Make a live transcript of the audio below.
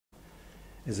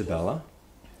Isabella.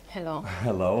 Hello.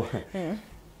 Hello. Mm.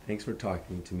 Thanks for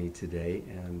talking to me today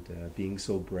and being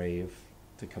so brave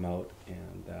to come out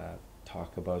and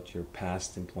talk about your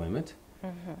past employment.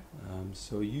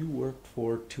 So you worked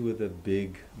for two of the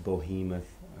big behemoth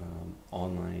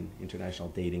online international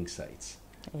dating sites.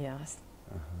 Yes.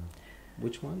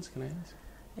 Which ones, can I ask?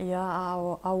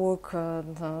 Yeah, I work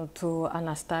to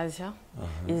Anastasia.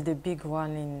 Is the big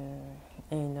one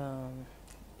in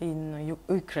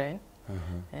Ukraine.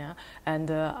 Yeah,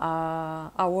 and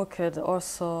I worked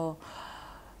also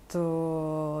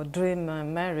to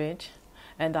Dream Marriage,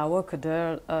 and I worked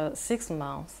there 6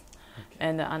 months. Okay.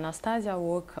 And Anastasia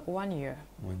worked 1 year.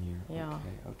 1 year. Yeah.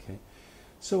 Okay.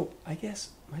 So I guess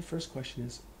my first question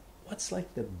is, what's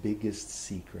like the biggest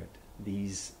secret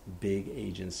these big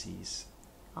agencies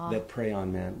that prey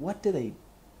on man? What do they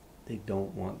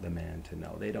don't want the man to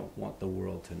know? They don't want the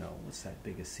world to know. What's that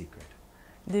biggest secret?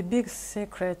 The big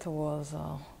secret was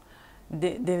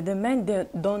the men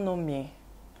don't know me,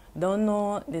 don't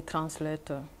know the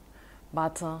translator,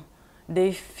 but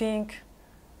they think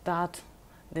that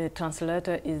the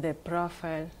translator is the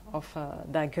profile of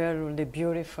the girl, the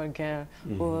beautiful girl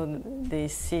who they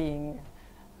see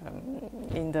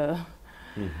in the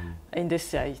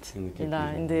site,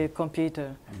 in the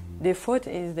computer. The fault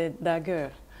is the girl,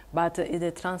 but it's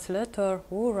the translator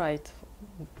who write.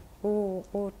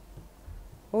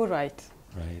 Right.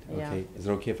 Okay. Yeah. Is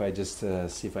it okay if I just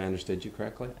see if I understood you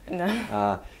correctly?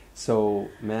 No. So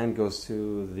man goes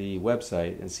to the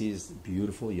website and sees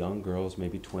beautiful young girls,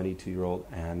 maybe 22-year-old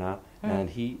Anna, and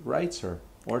he writes her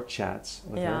or chats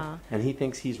with her, and he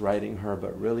thinks he's writing her,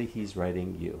 but really he's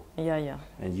writing you. Yeah.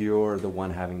 And you're the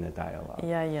one having the dialogue.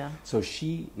 Yeah. So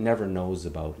she never knows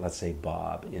about, let's say,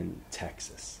 Bob in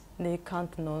Texas. They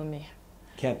can't know me.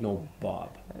 Can't know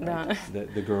Bob. Right? No.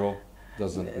 The girl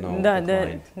doesn't know the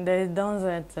client. They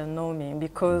don't know me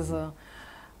because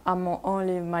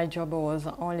my job was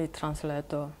only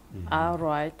translator. I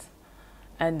write,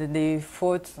 and they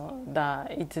thought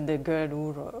that it's the girl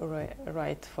who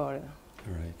write for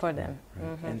them.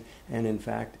 Right. And in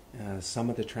fact, some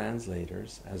of the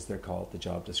translators, as they're called, the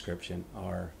job description,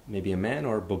 are maybe a man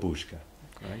or babushka,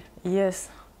 right? Yes.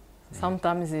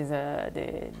 Sometimes it's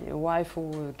the wife who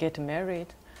will get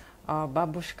married, or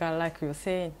babushka, like you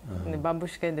say, the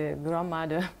babushka, the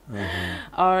grandmother,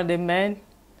 or the man,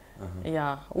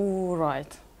 who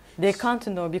write. They can't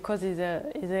know because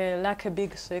it's like a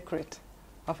big secret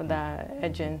of the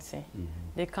agency.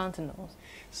 They can't know.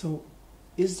 So,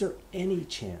 is there any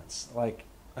chance, like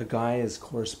a guy is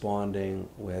corresponding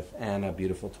with Anna,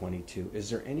 beautiful 22, is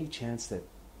there any chance that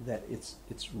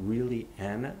it's really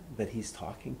Anna that he's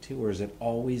talking to, or is it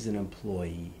always an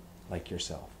employee like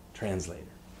yourself, translator?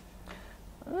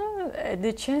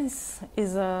 The chance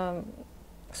is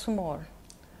small.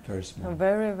 Very small.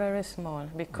 Very, very small,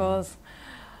 because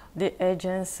the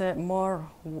agents more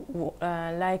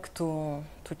like to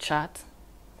chat,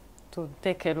 to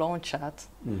take a long chat.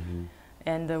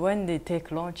 And when they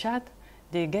take long chat,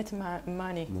 they get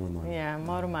money. More money. Yeah,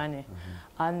 more money.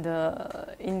 And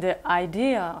in the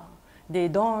idea, they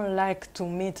don't like to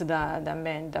meet the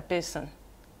man, the person.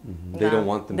 They don't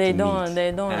want them to meet They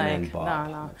don't Anna like. and Bob,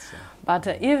 No. let's say. But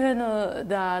even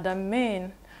the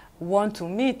men want to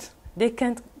meet, they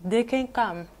can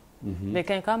come. They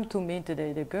can come to meet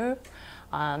the girl,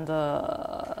 and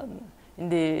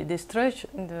in the stretch,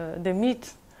 the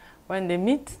meet. When they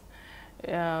meet,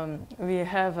 we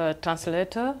have a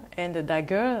translator and the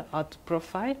girl at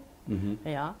profile.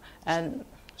 Yeah, and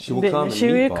she will come.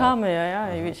 She will come.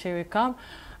 She will come,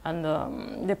 and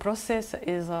the process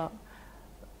is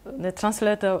the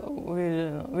translator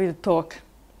will talk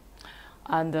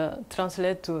and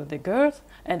translate to the girls,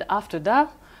 and after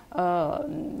that,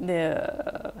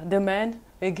 the man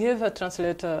will give a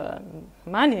translator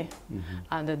money,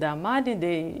 and the money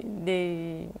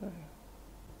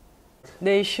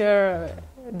they share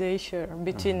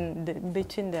between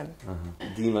them.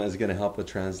 Dima is going to help with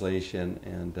translation,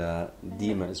 and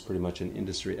Dima is pretty much an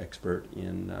industry expert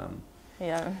in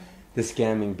the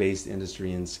scamming-based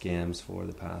industry and scams for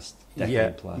the past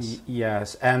decade plus.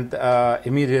 Yes, and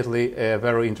immediately a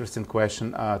very interesting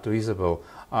question to Isabel.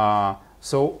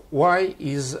 So why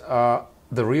is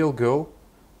the real girl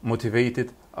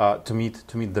motivated to meet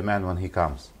the man when he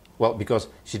comes? Well, because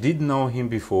she didn't know him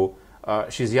before.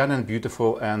 She's young and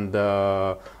beautiful, and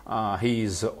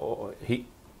he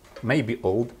may be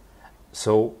old.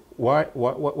 So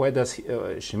why does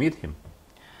she meet him?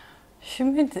 She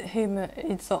met him.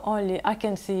 It's only I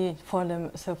can see for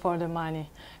the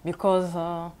money, because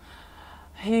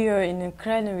Here in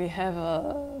Ukraine, we have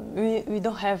we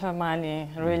don't have money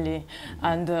really,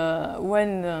 and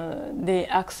when they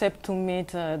accept to meet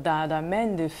the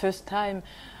man the first time,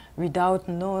 without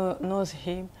knows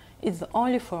him, it's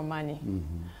only for money.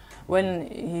 When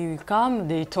he come,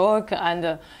 they talk,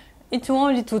 and it's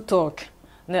only to talk,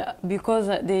 because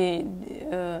they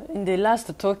in the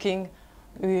last talking,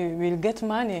 we will get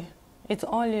money. It's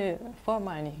only for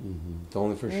money. It's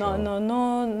only for show.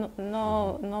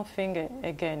 Nothing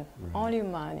again. Right. Only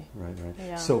money. Right.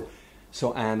 Yeah.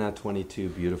 So Anna, 22,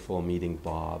 beautiful, meeting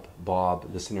Bob.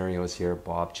 Bob, the scenario is here.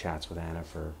 Bob chats with Anna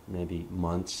for maybe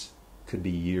months, could be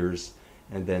years,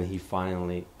 and then he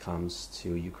finally comes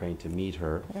to Ukraine to meet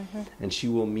her, and she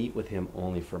will meet with him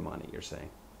only for money. You're saying?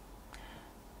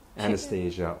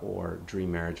 Anastasia or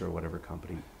Dream Marriage or whatever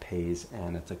company pays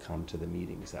Anna to come to the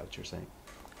meeting. Is that what you're saying?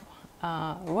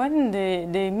 When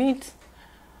they meet,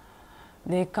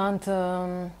 they can't.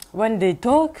 When they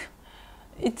talk,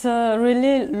 it's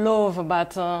really love.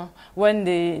 But when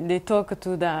they talk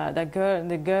to the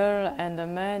girl and the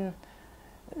man,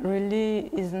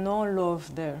 really is no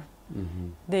love there.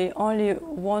 They only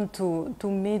want to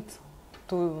meet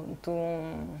to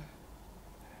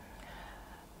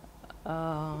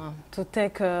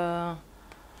take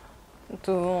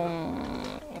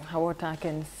what I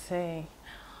can say.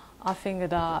 I think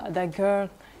the girl,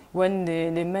 when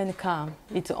the men come,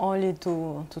 it's only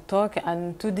to talk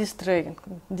and to distraction.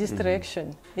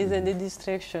 Is the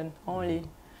distraction only,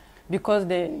 because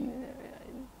the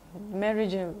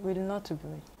marriage will not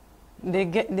be.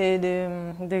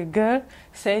 The girl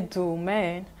said to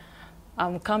man,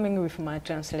 "I'm coming with my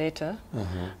translator,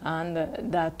 and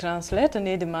the translator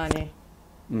need money,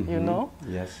 you know."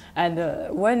 Yes. And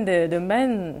when the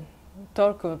man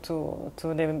talk to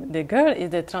the girl, is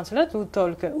the translator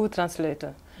who translate.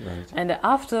 Right. And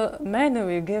after man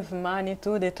will give money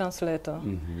to the translator,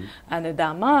 and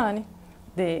the money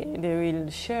they will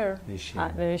share.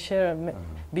 They share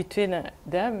between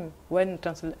them when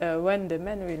the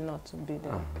man will not be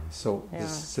there. So the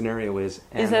scenario is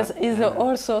Anna,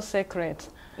 also secret.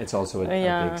 It's also a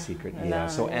big secret. Yeah.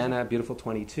 So Anna, beautiful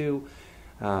 22.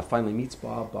 Finally meets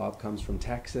Bob. Bob comes from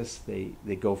Texas.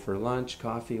 They go for lunch,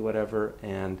 coffee, whatever,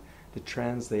 and the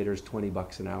translator's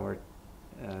 $20 an hour,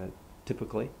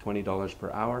 typically $20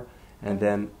 per hour. And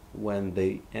then when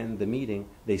they end the meeting,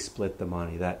 they split the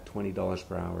money. That $20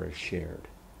 per hour is shared.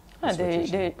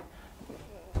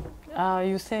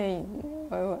 You say,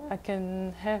 I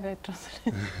can have a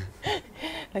translator.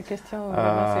 La question.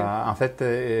 En fait,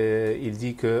 il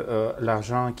dit que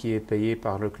l'argent qui est payé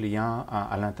par le client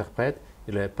à l'interprète,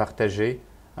 il est partagé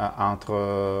entre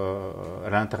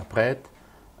l'interprète,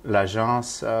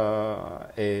 l'agence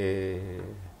et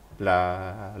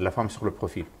la femme sur le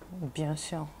profil. Bien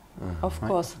sûr. Of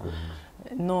course.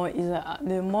 No,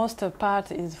 the most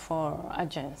part is for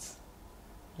agents.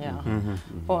 Yeah.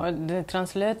 For the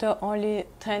translator, only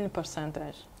 10%.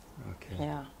 Okay.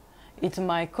 Yeah. It's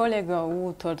my colleague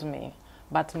who told me.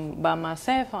 But by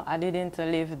myself, I didn't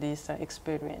live this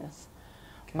experience.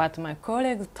 Okay. But my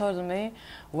colleague told me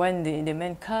when the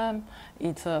men come,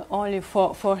 it's only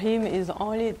for him is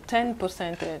only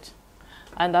 10%.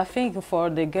 And I think for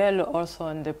the girl also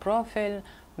in the profile,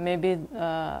 maybe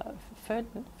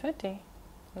 30.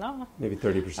 No. Maybe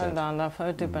 30%. No,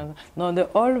 30%. No,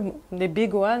 the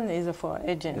big one is for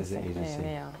agency.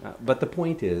 Yeah. But the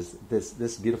point is,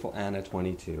 this beautiful Anna,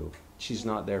 22, she's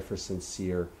not there for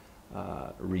sincere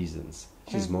reasons.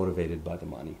 She's motivated by the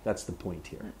money. That's the point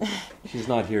here. She's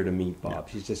not here to meet Bob.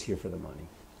 She's just here for the money.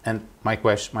 And my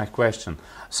question.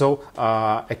 So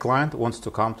a client wants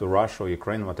to come to Russia or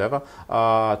Ukraine, whatever,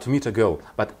 to meet a girl.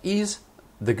 But is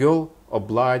the girl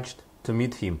obliged to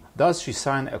meet him? Does she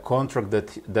sign a contract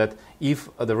that if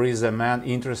there is a man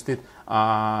interested,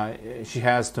 she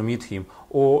has to meet him?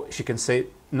 Or she can say,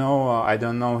 no, I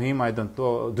don't know him, I don't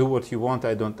do what you want,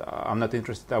 I'm not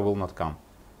interested, I will not come?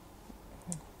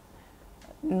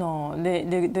 No,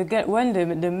 the girl, when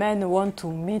the man want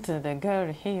to meet the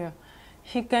girl here,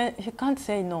 he can't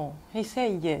say no. He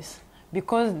say yes,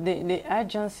 because the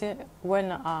agency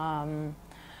when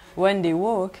they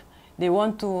work, they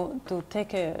want to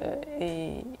take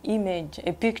a image,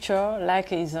 a picture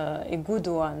like is a good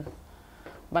one,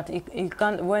 but it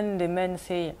can't. When the man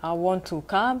say I want to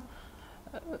come,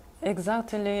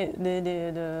 exactly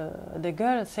the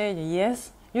girl say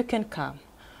yes, you can come,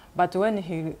 but when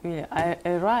he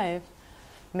arrive,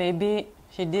 maybe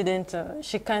she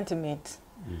can't meet.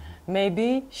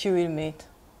 Maybe she will meet,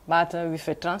 but with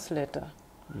a translator.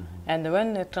 And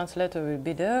when the translator will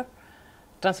be there,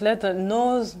 translator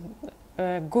knows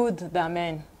good the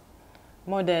man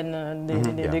more than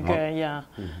the girl, yeah.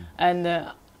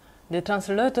 And the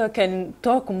translator can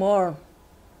talk more,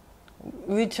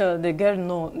 which the girl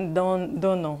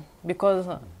don't know, because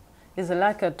it's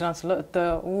like a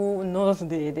translator who knows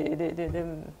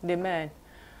the man.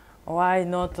 Why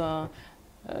not?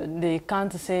 They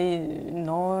can't say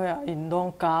no,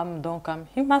 don't come.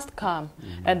 He must come,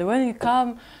 and when he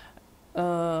come,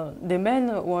 the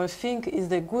man will think is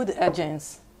the good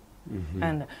agents.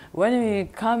 And when we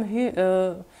come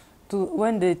here,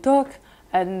 when they talk,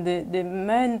 and the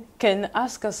man can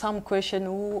ask us some question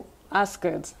who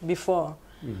asked before,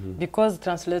 because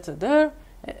translated there,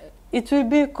 it will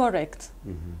be correct.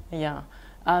 Yeah,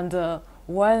 and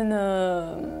when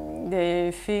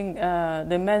they think,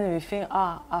 the man will think,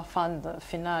 I found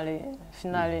finally,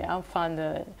 I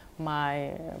found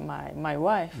my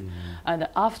wife, and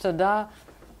after that,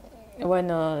 when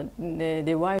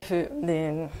the wife,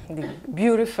 the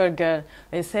beautiful girl,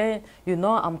 they say, you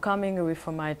know, I'm coming with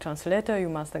my translator, you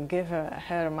must give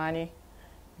her money,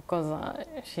 because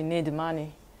she needs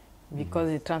money, because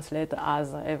the translator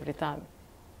has every time.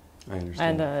 I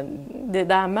understand. And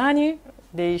that money,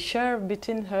 they share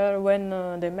between her when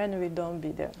the man will don't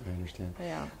be there. I understand.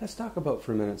 Yeah. Let's talk about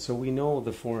for a minute. So we know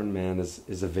the foreign man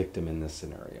is a victim in this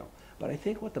scenario. But I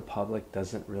think what the public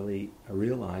doesn't really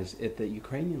realize is that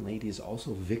Ukrainian lady is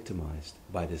also victimized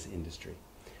by this industry.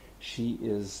 She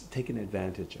is taken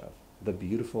advantage of. The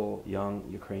beautiful young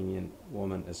Ukrainian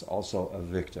woman is also a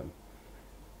victim.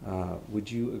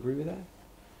 Would you agree with that?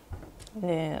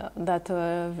 Yeah, that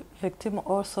victim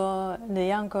also the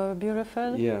younger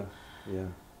beautiful. Yeah.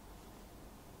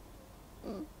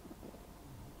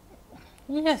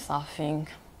 Yes, I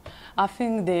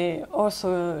think they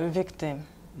also victim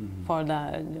for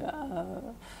the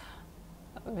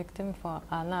victim for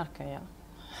anarchy. Yeah.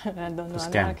 I don't know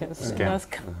anarchy. Scam.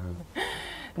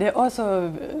 They also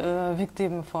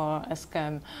victim for a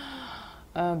scam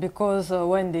because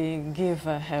when they give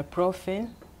her profile,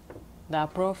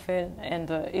 and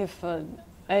if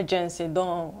agency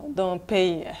don't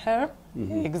pay her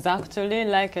exactly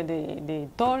like they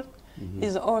told,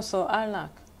 is also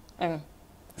anarchy,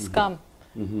 scam.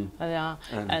 Yeah,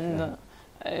 and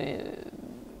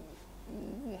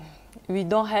we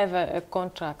don't have a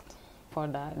contract for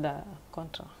the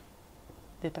contract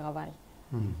de travail.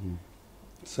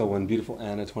 So when beautiful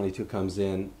Anna, 22, comes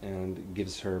in and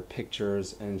gives her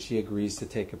pictures and she agrees to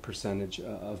take a percentage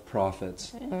of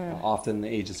profits, often the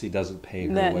agency doesn't pay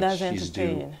her what she's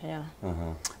due. Yeah.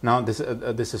 Now this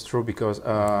is true because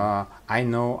I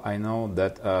know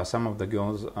that some of the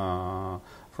girls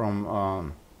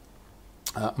from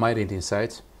my dating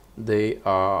sites, they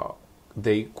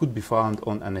could be found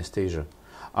on Anastasia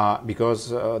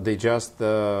because they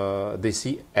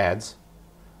see ads,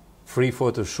 free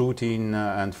photo shooting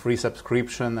and free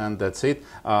subscription, and that's it.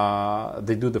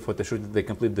 They do the photo shoot, they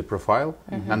complete the profile,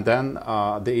 and then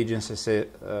the agency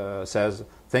says,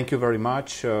 thank you very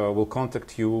much, we'll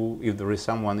contact you if there is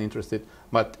someone interested.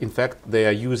 But in fact, they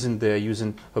are using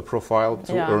her profile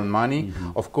to earn money.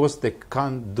 Of course, they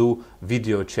can't do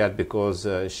video chat because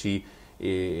she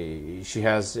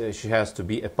has to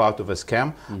be a part of a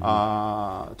scam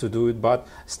to do it, but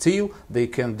still they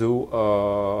can do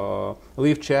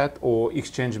live chat or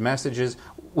exchange messages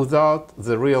without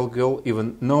the real girl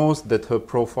even knows that her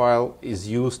profile is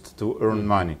used to earn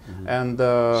money. And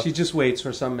she just waits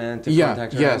for some man to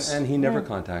contact her, and he never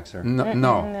contacts her.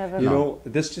 No. You know,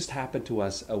 this just happened to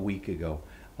us a week ago.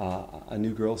 A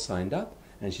new girl signed up,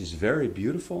 and she's very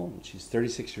beautiful. She's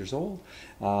 36 years old.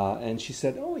 And she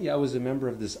said, oh, yeah, I was a member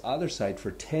of this other site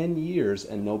for 10 years,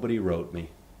 and nobody wrote me.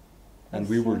 And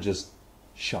we were just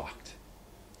shocked.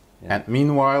 Yeah. And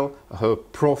meanwhile, her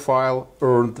profile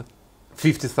earned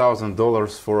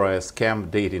 $50,000 for a scam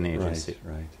dating agency.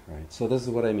 Right. So this is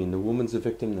what I mean. The woman's a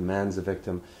victim, the man's a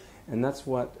victim. And that's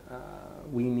what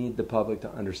we need the public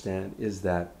to understand, is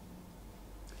that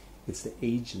it's the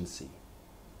agency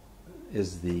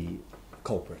is the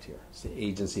culprit here. It's the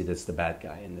agency that's the bad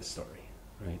guy in this story,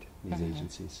 right? These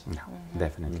agencies. No,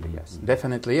 definitely yes.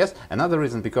 Definitely yes. Another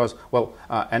reason because, well,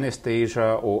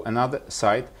 Anastasia or another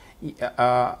site,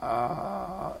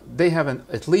 they have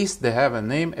at least they have a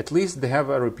name, at least they have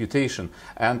a reputation,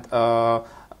 and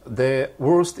the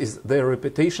worst is their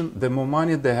reputation. The more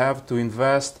money they have to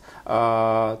invest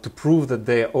to prove that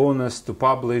they are honest, to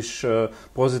publish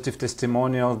positive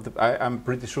testimonials. I'm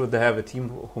pretty sure they have a team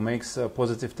who makes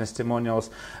positive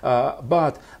testimonials.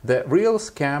 But the real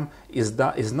scam is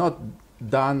not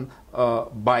done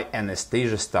by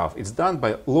Anastasia staff. It's done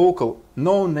by local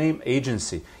no-name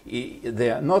agency.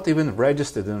 They are not even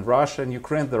registered in Russia and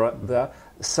Ukraine. There are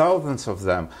thousands of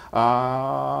them.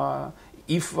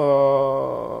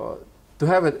 To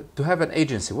have an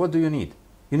agency, what do you need?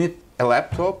 You need a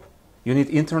laptop, you need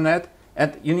internet,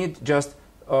 and you need just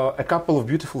a couple of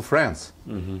beautiful friends.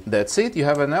 That's it. You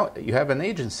have an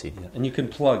agency. Yeah. And you can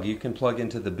plug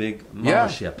into the big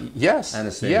mothership. Yes.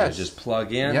 Anastasia. Yes. Just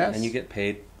plug in, Yes. and you get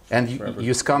paid. And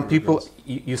you scam people.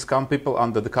 You scam people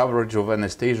under the coverage of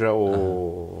Anastasia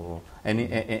or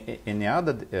any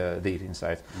other dating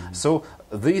site. So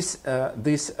this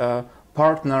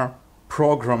partner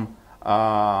program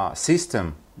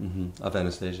system Of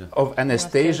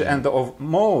Anastasia. And of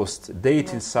most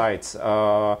dating sites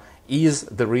is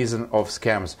the reason of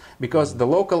scams, because the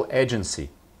local agency,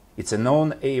 it's a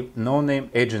no-name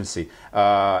agency.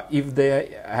 If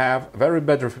they have very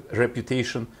bad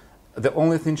reputation, the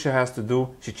only thing she has to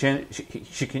do, she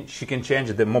can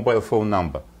change the mobile phone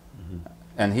number.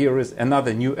 And here is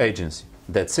another new agency.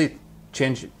 That's it.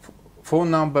 Change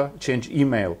phone number, change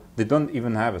email. They don't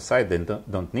even have a site. They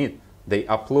don't need. They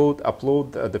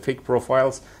upload the fake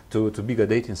profiles to bigger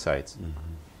dating sites.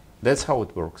 That's how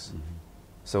it works.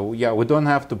 So yeah, we don't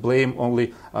have to blame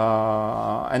only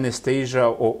Anastasia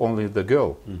or only the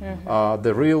girl.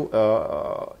 The real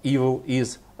evil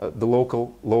is the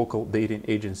local dating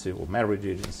agency or marriage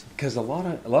agency. Because a lot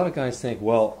of guys think,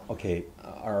 well, okay,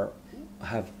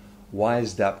 have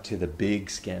wised up to the big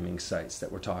scamming sites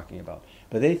that we're talking about.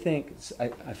 But they think,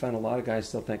 I find a lot of guys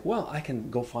still think, well, I can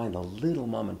go find the little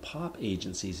mom and pop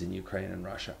agencies in Ukraine and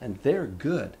Russia, and they're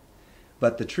good.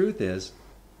 But the truth is,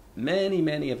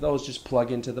 many of those just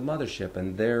plug into the mothership,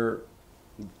 and they're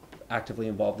actively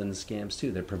involved in the scams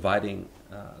too. They're providing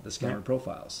the scammer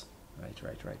profiles. Right.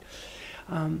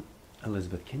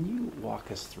 Elizabeth, can you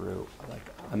walk us through, like,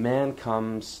 a man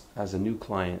comes as a new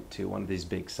client to one of these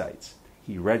big sites.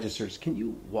 He registers. Can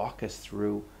you walk us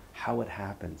through how it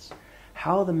happens?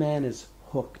 How the man is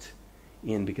hooked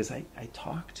in? Because I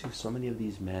talk to so many of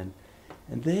these men,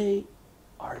 and they've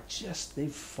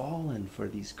fallen for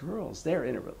these girls.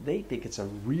 They think it's a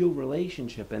real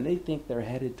relationship, and they think they're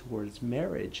headed towards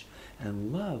marriage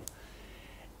and love.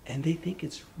 And they think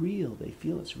it's real. They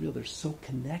feel it's real. They're so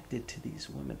connected to these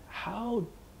women. How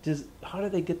do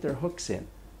they get their hooks in?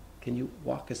 Can you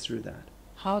walk us through that?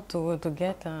 How to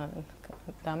get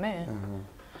the man?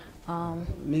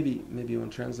 Maybe you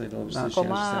want to translate all this.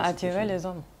 Comment attirer les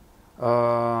hommes?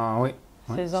 Oui.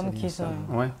 Ces hommes qui sont.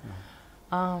 Oui.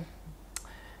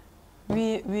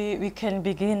 We can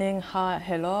beginning.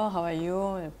 Hello, how are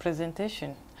you?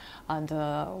 Presentation, and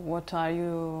what are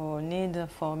you need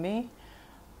for me?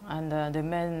 And the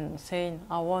man saying,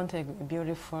 I want a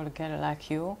beautiful girl like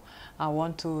you. I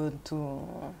want to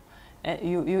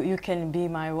you can be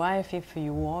my wife if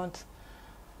you want.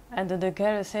 And the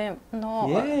girl say, no.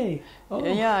 Yay! Oh.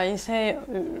 Yeah, he say,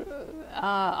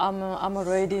 I'm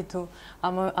ready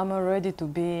to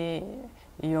be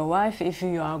your wife if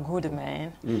you are a good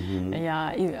man.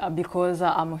 Yeah, because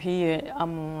I'm here,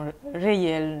 I'm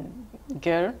real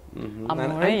girl. I'm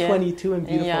 22 and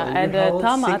beautiful. Yeah, and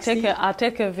Tom, I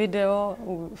take a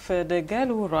video for the girl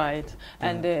who write,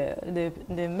 and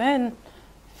the man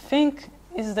think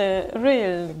is the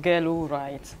real girl who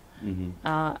writes.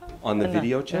 On the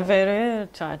video chat? Video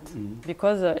chat,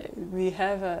 because we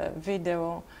have a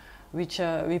video which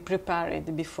we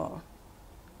prepared before.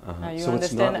 You so understand?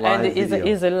 it's not live and video.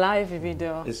 it's a live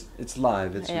video. It's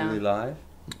live. It's really live.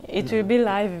 It will be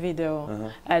live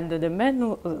video, and the man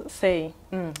who say,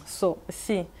 so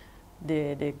see,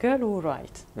 the girl who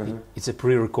write. It's a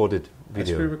pre-recorded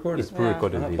video. It's pre-recorded. It's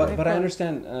pre-recorded video. But I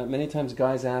understand many times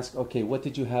guys ask, okay, what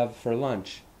did you have for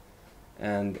lunch?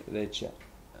 And they check.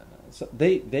 So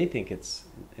they think it's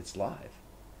live.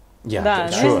 Yeah,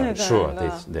 sure.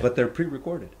 But they're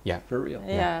pre-recorded. Yeah, for real.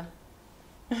 Yeah.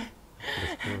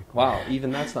 Wow,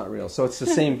 even that's not real. So it's the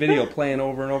same video playing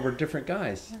over and over differing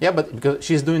guys. Yeah, but because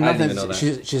she's doing nothing,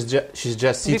 she's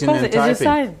just sitting and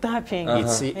typing.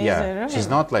 Because it's typing. She's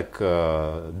not like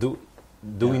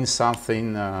doing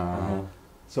something.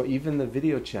 So even the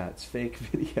video chat's fake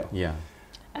video. Yeah.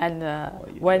 And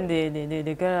when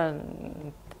the girl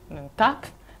tap,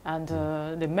 and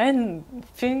the man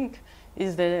think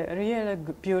is the real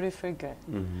beautiful girl,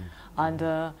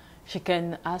 and she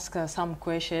can ask some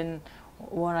question.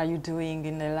 What are you doing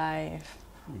in the life?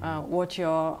 What's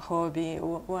your hobby?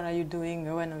 What are you doing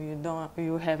when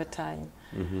you have a time?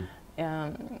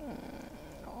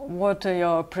 What are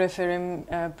your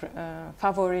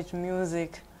favorite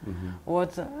music?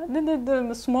 What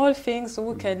the small things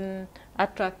who can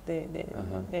attract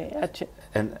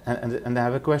And I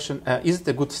have a question. Is it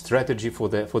a good strategy for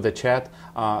the chat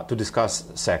to discuss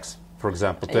sex, for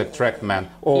example, to attract men?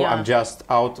 Or I'm just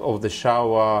out of the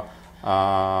shower,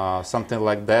 something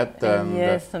like that. And,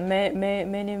 yes,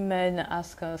 many men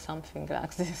ask something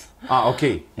like this.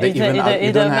 Okay. They It's even,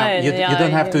 you don't have, you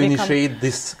don't have to become- initiate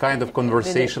this kind of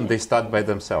conversation. They start by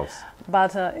themselves.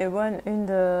 But when in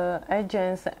the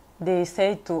agents, they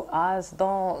say to us,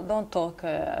 don't talk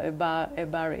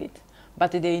about it.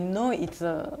 But they know it's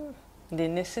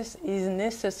is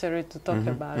necessary to talk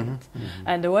about it.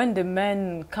 And when the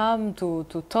men come to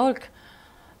talk,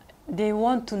 they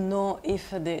want to know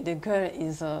if the girl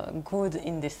is good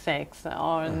in the sex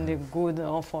or in the good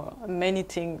or for many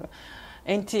things.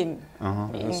 Intimate.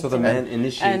 So the man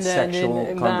initiates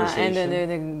sexual conversation.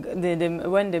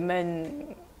 And when the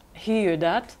men hear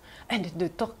that, and they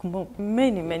talk more,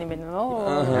 many.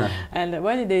 And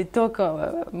when they talk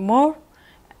more,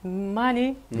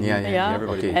 money,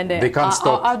 Okay. and they can't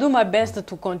stop. I do my best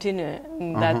to continue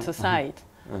that side.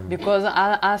 Because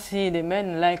I see the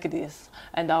men like this,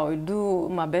 and I will do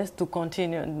my best to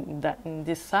continue that in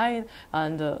this side,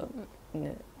 and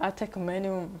I take many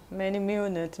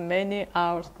minutes, many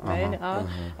hours,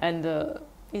 and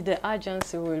the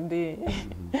agency will be.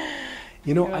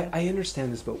 You know, I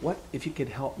understand this, but what if you could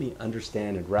help me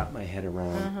understand and wrap my head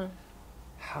around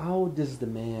how does the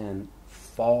man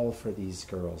fall for these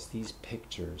girls, these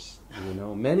pictures? You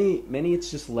know, many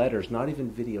it's just letters, not even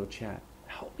video chat.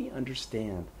 Help me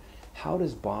understand, how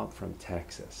does Bob from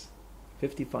Texas,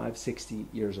 55, 60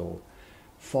 years old,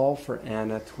 fall for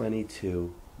Anna,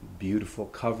 22, beautiful,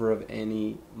 cover of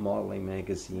any modeling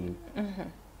magazine?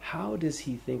 How does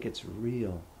he think it's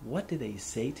real? What do they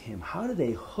say to him? How do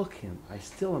they hook him? I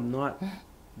still am not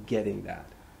getting that.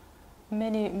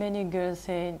 Many girls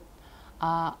say,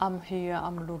 I'm here,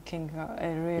 I'm looking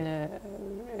a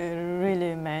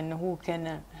really man who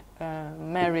can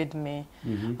marry me.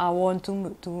 I want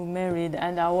to marry,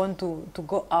 and I want to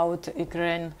go out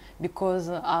again because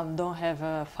I don't have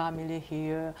a family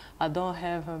here. I don't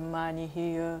have money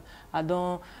here. I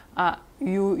don't.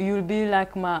 You'll be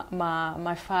like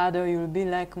my father. You'll be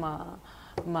like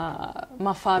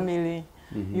my family.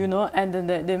 You know, and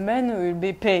the man will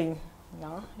be paying.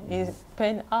 No, he's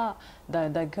paying.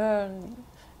 The girl.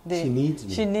 She needs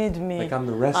me. She needs me. Like I'm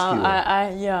the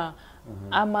rescuer.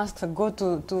 I must go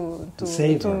to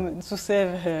save her. To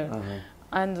save her.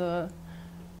 And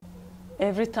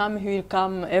every time he will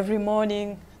come, every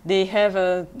morning they have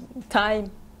a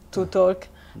time to talk.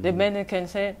 The man can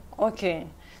say, okay,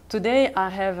 today I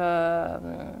have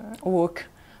work.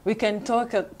 We can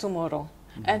talk tomorrow.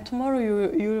 And tomorrow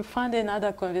you will find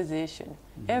another conversation.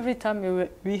 Every time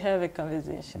we have a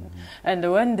conversation.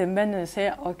 And when the men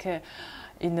say, okay,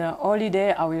 in a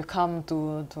holiday I will come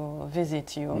to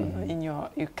visit you in your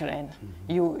Ukraine.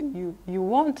 You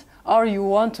want, or you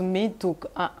want me to,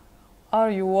 or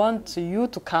you want you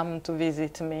to come to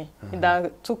visit me? There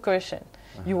are two questions.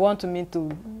 You want me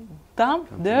to come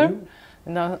there,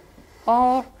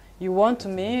 or you want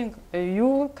me,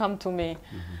 you come to me,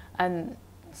 and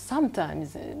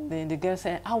sometimes the girl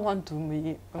say, I want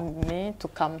me to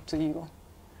come to you.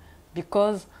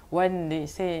 Because when they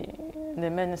say, the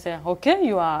men say, okay,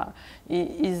 you are,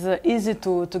 it's easy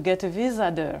to get a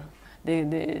visa there.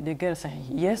 The girl say,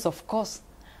 yes, of course.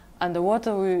 And what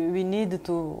we need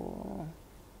to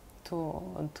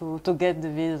get the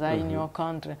visa in your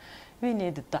country? We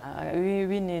need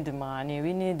we need money,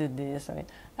 we need this.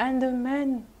 And the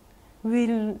men we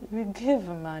give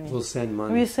money. We'll send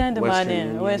money. We send Western money.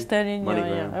 Union, Western Union,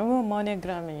 MoneyGram.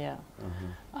 MoneyGram, yeah.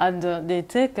 And they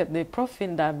take the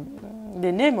profit,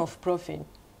 the name of profit,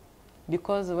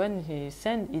 because when he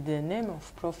send the name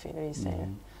of profit, he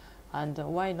send. And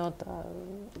why not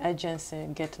agency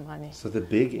get money? So the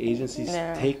big agencies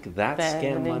take that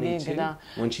scam money too?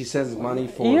 When she sends money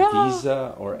for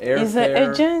visa or airfare? It's an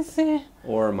agency.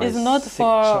 Or my it's not sick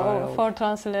for child.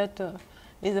 Translator.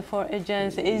 It's for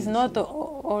agency. It's not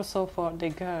also for the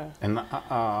girl. And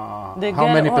how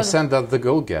many percent does the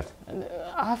girl get?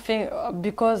 I think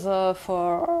because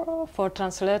for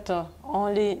translator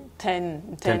only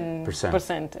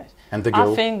 10%. And the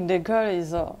girl? I think the girl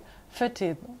is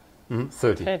 30.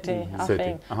 30. 30, I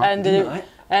think.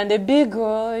 And the big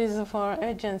girl is for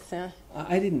agency.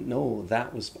 I didn't know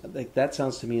that was like. That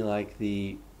sounds to me like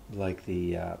the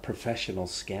professional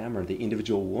scam or the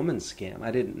individual woman scam.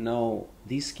 I didn't know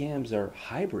these scams are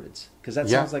hybrids, because that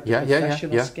sounds like a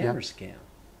professional scam.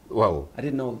 Well, I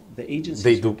didn't know the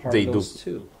agencies were part of those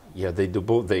too. Yeah, they do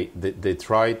both. They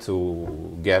try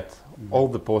to get all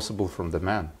the possible from the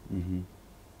man.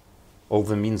 All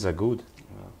the means are good.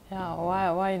 Yeah,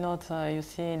 why not? You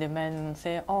see, the men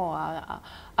say, "Oh,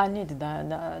 I need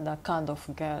that kind of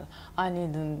girl. I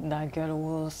need that girl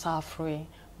who is suffering,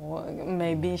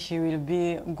 maybe she will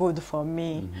be good for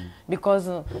me. Because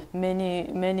many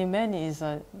men is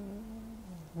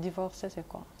divorcé, c'est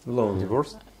quoi? Lonely.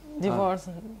 Divorced? Divorce.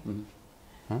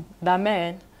 The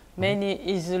man, many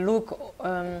is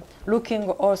looking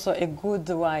also a good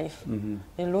wife.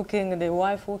 And looking the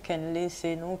wife who can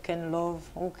listen, who can love,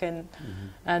 who can,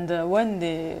 and when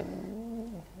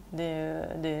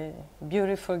the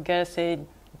beautiful girl said,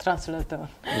 translator,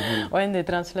 when the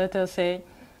translator say,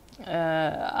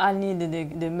 I need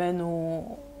the man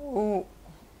who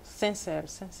sincere,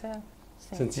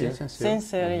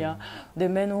 yeah, the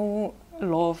man who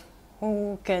love,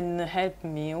 who can help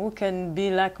me, who can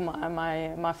be like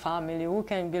my family, who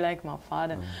can be like my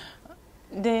father.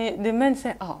 The man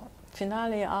say, oh,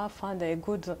 finally I found a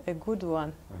good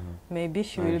one. Maybe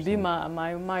she will be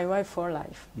my wife for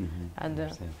life.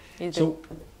 And so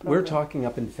we're talking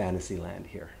up in fantasy land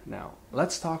here now.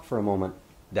 Let's talk for a moment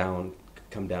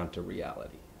come down to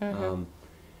reality.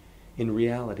 In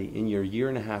reality, in your 1.5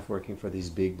 years working for these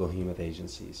big behemoth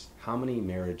agencies, how many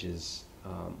marriages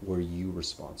were you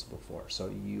responsible for? So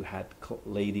you had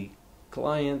lady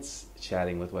clients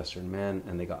chatting with Western men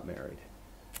and they got married.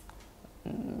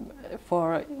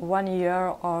 For 1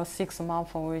 year or 6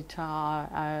 months, which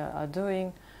I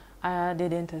doing, I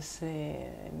didn't say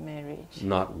marriage.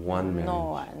 Not one marriage?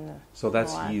 No one. So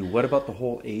that's you. What about the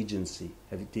whole agency?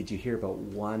 Did you hear about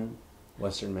one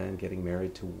Western man getting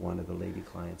married to one of the lady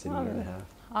clients in a 1.5 years?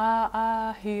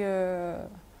 I hear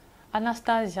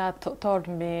Anastasia told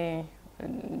me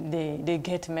they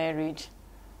get married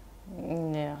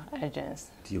in the agency.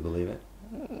 Do you believe it?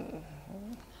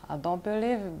 I don't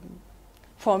believe.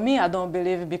 For me, I don't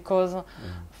believe because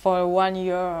for 1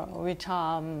 year which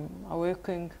I'm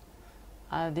working,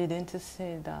 I didn't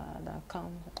say that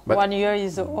come. But 1 year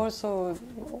is also...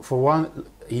 For 1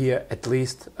 year at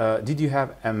least, did you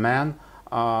have a man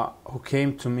who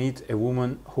came to meet a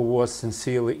woman who was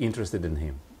sincerely interested in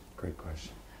him? Great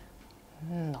question.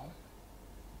 No.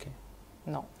 Okay.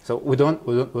 No. So we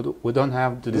don't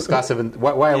have to discuss even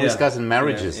why are we discussing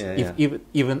marriages? If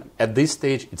even at this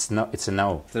stage it's a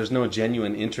no. If there's no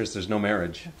genuine interest, there's no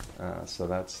marriage. So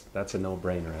that's a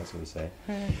no-brainer, as we say.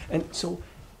 And so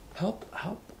help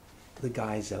the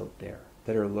guys out there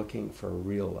that are looking for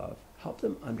real love. Help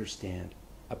them understand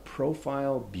a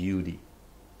profile beauty,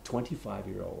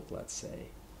 25-year-old, let's say,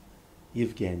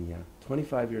 Evgenia,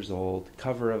 25 years old,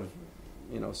 cover of,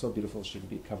 so beautiful she could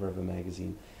be cover of a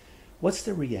magazine. What's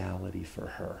the reality for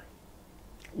her?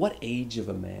 What age of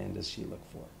a man does she look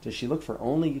for? Does she look for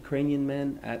only Ukrainian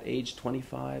men at age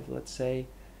 25, let's say?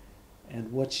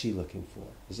 And what's she looking for?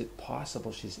 Is it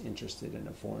possible she's interested in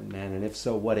a foreign man? And if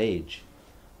so, what age?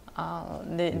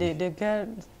 Les gars,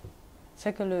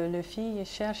 c'est que les filles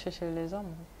cherchent chez les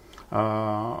hommes.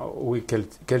 Oui,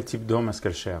 quel type d'homme est-ce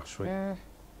qu'elle cherche? Oui.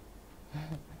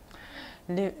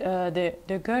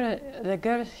 The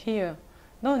girl here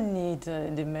don't need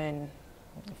the man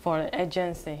for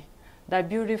agency. That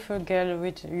beautiful girl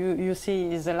which you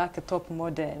see is like a top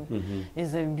model,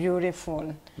 is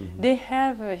beautiful. They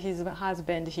have his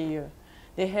husband here.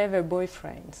 They have a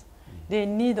boyfriend. They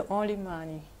need only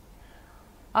money.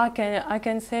 I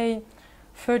can say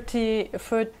 30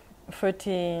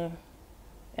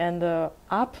 and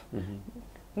up.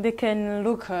 They can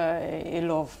look in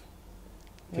love.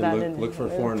 Look for a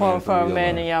foreign man for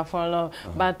men, yeah, for love.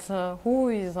 But who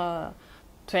is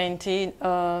 20,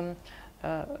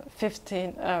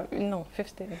 15, no,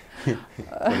 15.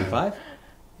 25?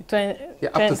 20, yeah,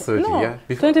 up to 30, no, yeah.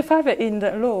 25 in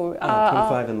the low.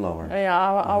 25 and lower. Yeah,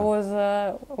 I was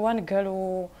one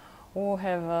girl who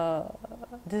have,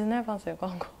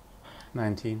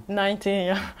 19. 19,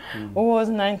 yeah. Who was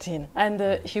 19.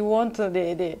 And he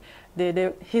wanted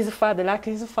his father, like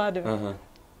his father.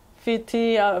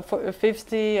 50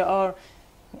 or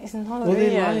it's not real.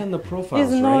 They lie on the profiles,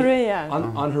 it's not real.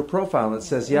 On her profile it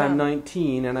says, I'm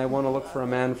 19 and I want to look for a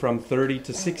man from 30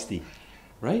 to 60,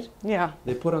 right? Yeah.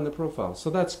 They put on the profile. So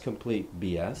that's complete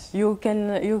BS. You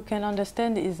can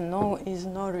understand it's not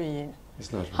real.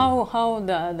 It's not real. How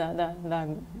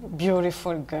the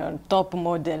beautiful girl, top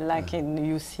model, like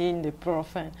you see in the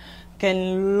profile,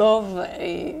 can love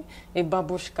a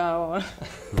babushka or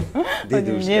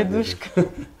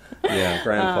dedushka. Yeah,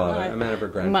 grandfather. A man of her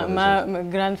grandfather. My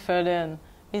grandfather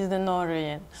is the not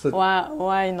real. So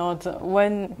why not?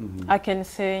 When I can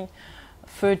say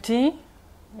 30,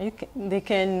 they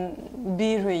can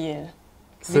be real.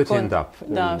 30 and up.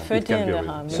 30 and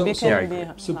up.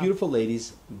 So beautiful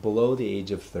ladies below the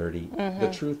age of 30, the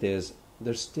truth is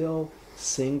there's still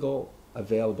single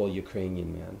available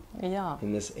Ukrainian men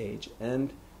in this age.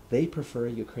 And they prefer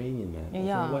a Ukrainian man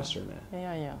over a Western man.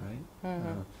 Yeah.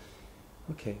 Right?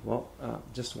 Okay, well,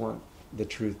 just want the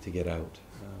truth to get out.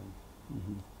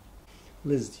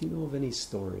 Liz, do you know of any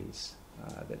stories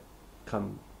that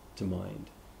come to mind?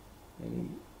 Any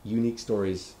unique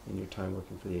stories in your time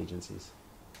working for the agencies?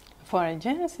 For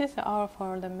agencies or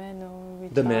for the men who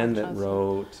The man that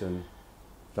wrote and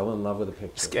fell in love with a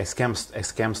picture. A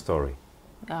scam story.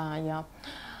 Yeah.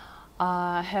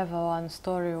 I have one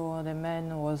story where the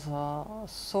man was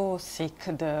so sick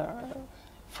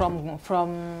from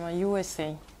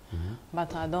USA,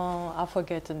 but I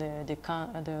forget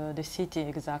the city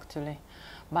exactly.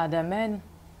 But the man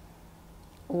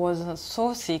was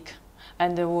so sick,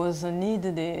 and there was a need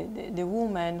the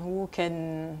woman who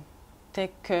can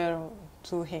take care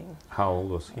to him. How old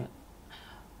was he?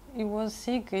 He was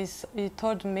sick. He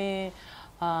told me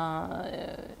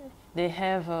they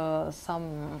have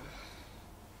some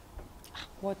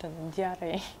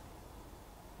diarrhea.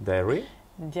 Diarrhea?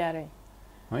 Diarrhea.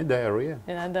 Why diarrhea?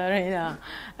 Yeah, diarrhea.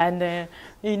 And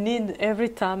he need every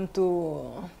time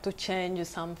to change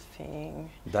something.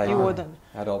 Diaper. He wouldn't.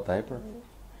 Adult diaper?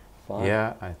 Fine.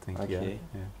 Yeah, I think, Okay.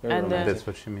 yeah. Very And, romantic. That's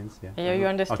what she means, yeah. Yeah, you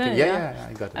understand? Okay, yeah,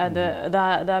 I got it. And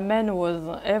the man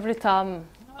was every time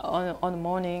in the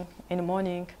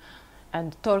morning,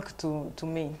 and talk to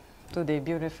me, to the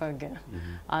beautiful girl,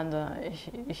 and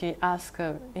he asked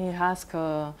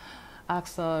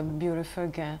a beautiful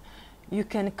girl, you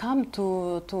can come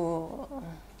to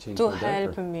Change to my help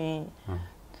diaper. me.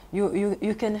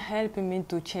 You can help me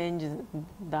to change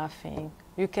that thing.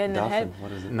 You can help Dolphin,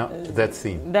 what is it? No, that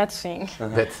scene. that thing.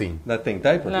 That scene. That thing,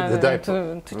 diaper. The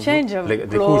diaper. To change Like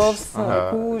the clothes,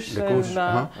 couche. The couche.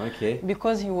 and, Okay.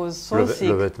 because he was so sick.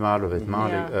 Le vêtement,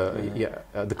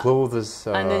 the clothes,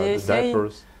 And they the say-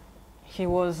 diapers. He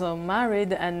was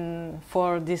married, and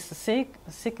for this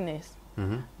sickness,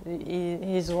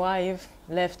 his wife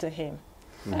left him,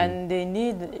 and they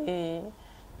need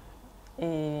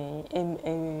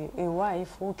a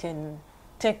wife who can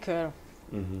take care.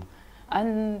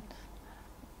 And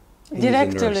He needs a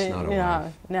directly, nurse, not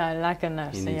a wife. like a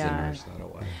nurse, He needs a yeah. nurse, not a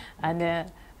wife. And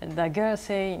the girl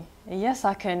say, yes,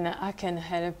 I can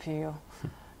help you.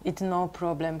 It's no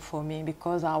problem for me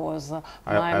because I was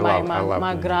my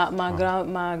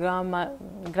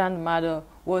grandmother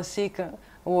was sick,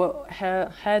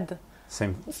 had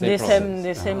Same.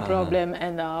 the same problem,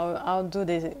 and I'll do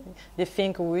the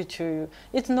thing which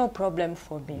it's no problem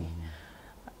for me.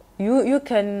 You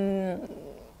can,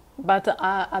 but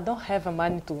I don't have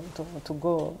money to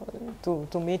go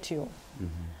to meet you.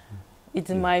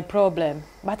 It's my problem,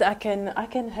 but I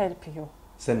can help you.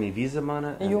 Send me visa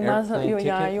money and You must, airplane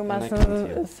ticket, you and I must come to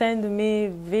you. send me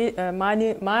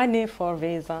money for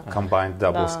visa, Combined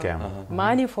double The- scam.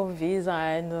 money for visa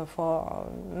and for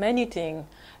many things,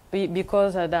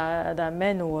 because the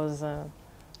man was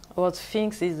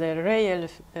thinks is a real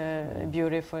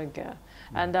beautiful girl,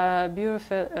 and the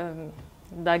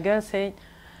girl said,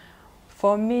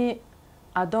 for me,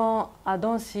 I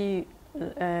don't see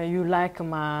you like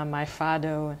my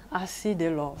father. I see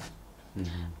the love.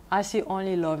 I see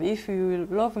only love. If you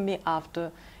love me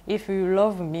after, if you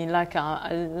love me like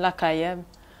I am,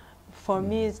 for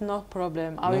me it's no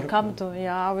problem. I will come to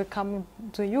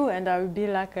you, and I will be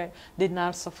like the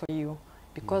nurse for you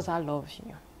because I love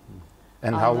you.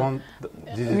 And how long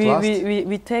did it last?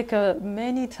 We take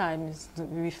many times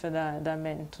with the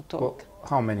men to talk. Well,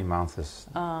 how many months?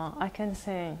 I can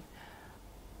say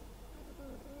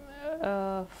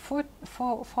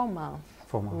 4 months.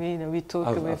 4 months. We talk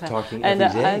Of with her. talking And,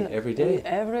 every day?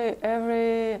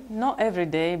 Every not every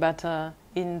day, but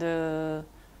in the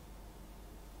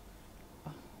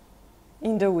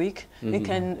week we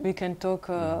can talk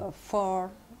 4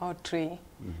 or 3.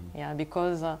 Yeah,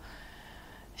 because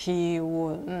he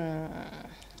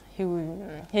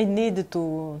needed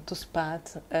to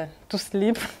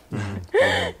sleep.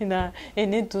 You know, he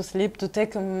need to sleep to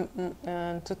take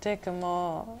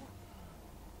more.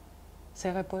 Se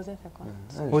reposer, c'est quoi?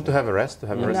 Oh, to have a rest, to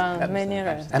have a rest. Many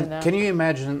rest. And can you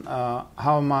imagine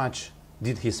how much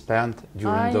did he spend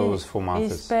during those 4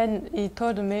 months? He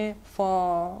told me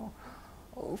for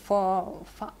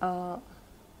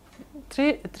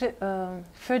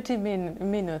 30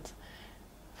 minutes.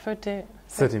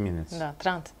 30 minutes. No,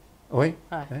 30. Oui?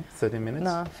 Ah. 30 minutes?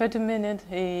 No, 30 minutes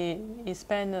he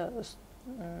spent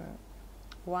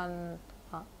 100.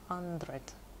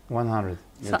 100.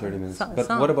 In 30 minutes. Cent- But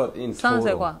cent- what about in cent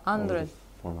c'est total? quoi? over the 100.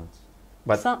 4 months.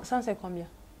 But 100 c'est combien?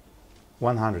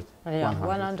 100. Yeah, 100.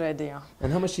 100, yeah.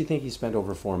 And how much do you think he spent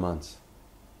over 4 months?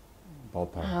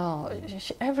 ballpark? Oh,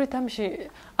 every time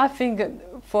I think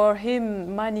for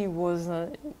him money was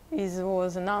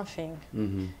nothing.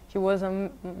 Mm-hmm.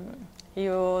 He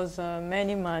was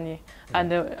many money,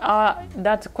 and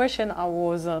that question I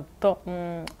was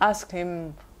ask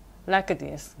him like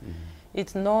this. Mm-hmm.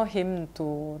 It's not him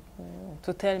to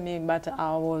tell me, but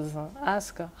I was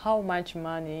ask how much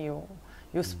money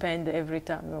you spend every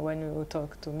time when you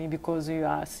talk to me because you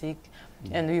are sick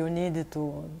and you need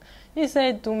to. He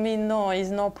said to me, no, it's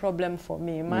no problem for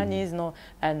me. Money is no,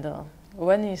 and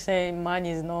when he say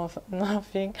money is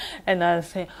nothing, and I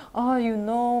say, oh, you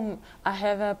know, I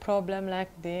have a problem like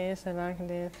this and like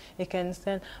this. He can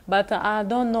stand, but I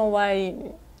don't know why.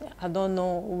 I don't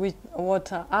know what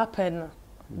happened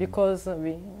because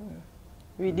we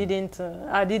didn't.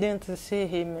 I didn't see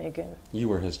him again. You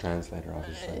were his translator,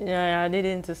 obviously. Yeah, I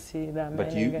didn't see that.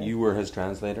 But man again. you were his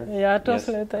translator? Yeah,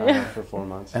 translator. Yes? Yeah. For 4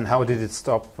 months. And how did it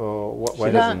stop? Why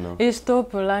She doesn't know. He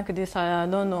stopped like this. I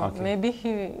don't know. Okay. Maybe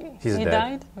He's he dead.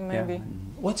 died. Maybe. Yeah.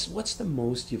 What's the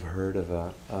most you've heard of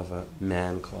a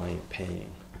man client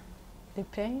paying? They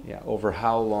pay. Yeah, over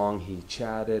how long he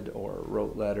chatted or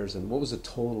wrote letters, and what was the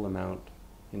total amount?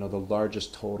 You know, the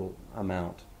largest total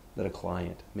amount that a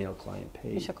male client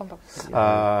paid. Je comprends.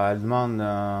 Elle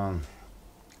demande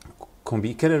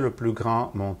quel est le plus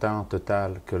grand montant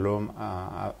total que l'homme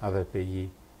avait payé?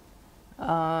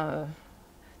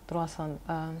 300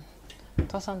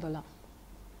 $300.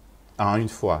 En une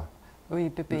fois. Oui,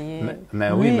 il peut payer.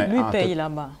 Mais oui, mais lui en paye tout-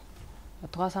 là-bas.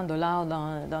 $300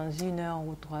 dans 1 heure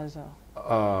ou 3 heures.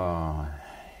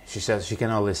 She says she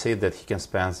can only say that he can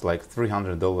spend like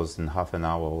 $300 in half an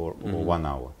hour or 1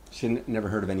 hour. She never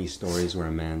heard of any stories where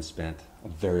a man spent a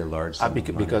very large sum of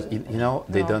money. Because you know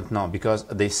they No. don't know because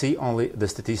they see only their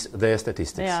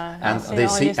statistics, Yeah, and I see they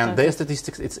only see and their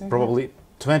statistics. It's probably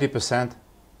 20%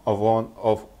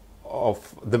 of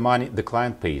the money the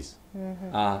client pays.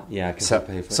 Yeah, because So, they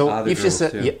pay for so other if she girls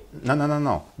said too.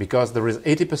 no, because there is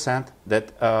 80%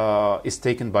 that is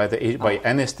taken by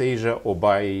anesthesia or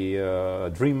by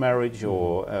dream marriage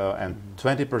or and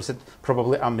 20%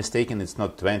 probably I'm mistaken, it's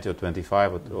not 20 or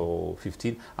 25 or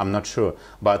 15, I'm not sure,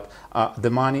 but the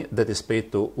money that is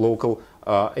paid to local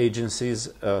agencies,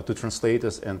 to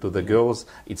translators and to the girls,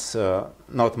 it's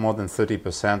not more than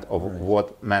 30% of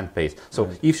what man pays. So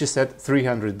if she said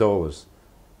 $300,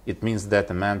 it means that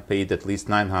a man paid at least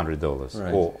 $900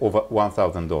 or over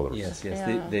 $1,000. Yes,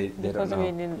 Yeah, they don't because know.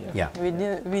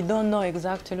 we don't know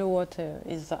exactly what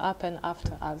is happen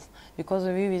after us because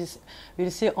we will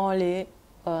see only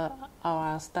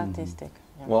our statistic.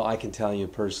 Yeah. Well, I can tell you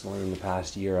personally, in the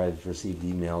past year, I've received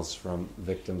emails from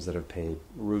victims that have paid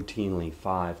routinely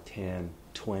 $5, $10,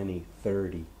 $20,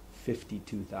 $30,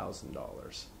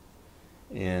 $52,000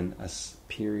 in a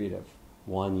period of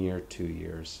 1 year, 2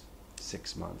 years,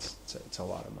 6 months. It's a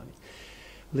lot of money.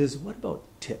 Liz, what about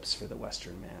tips for the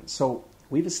Western man? So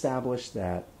we've established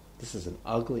that this is an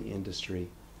ugly industry.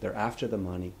 They're after the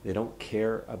money. They don't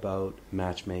care about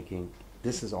matchmaking.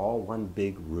 This is all one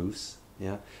big ruse.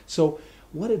 Yeah. So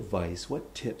what advice,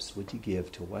 what tips would you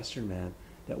give to a Western man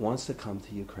that wants to come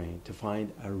to Ukraine to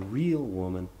find a real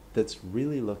woman that's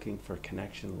really looking for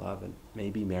connection, love, and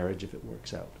maybe marriage if it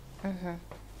works out? What would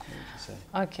you say?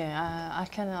 Okay, I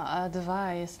can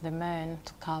advise the man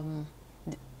to come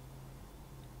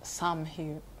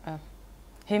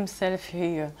himself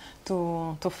here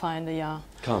to find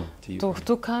Come to Ukraine.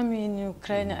 to come in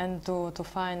Ukraine and to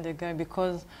find a girl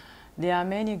because there are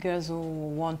many girls who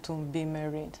want to be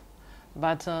married,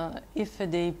 but if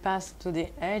they pass to the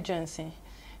agency,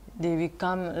 they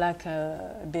become like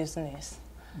a business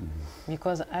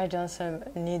because agencies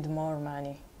need more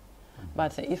money.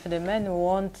 But if the men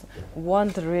want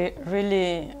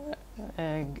really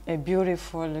a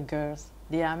beautiful girls,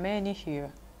 there are many here.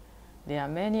 There are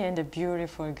many and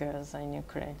beautiful girls in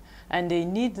Ukraine, and they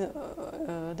need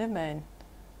the men.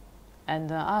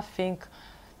 And I think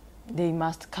they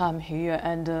must come here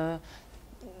and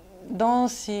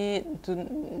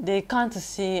they can't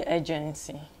see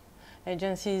agency.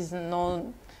 Agency is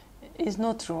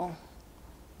not true.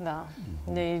 No,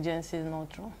 the agency is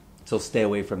not true. So stay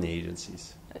away from the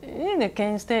agencies. They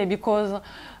can stay because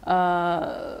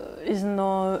it's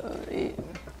no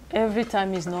every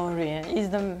time is not real. Is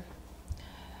the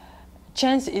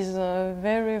chance is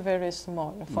very very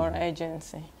small for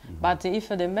agency. But if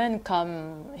the man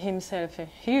come himself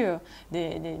here,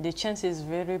 the chance is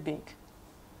very big.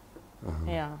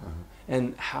 Yeah.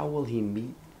 And how will he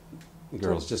meet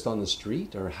girls? Just on the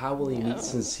street, or how will he meet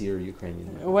sincere Ukrainian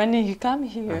women? When he come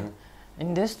here.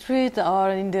 In the street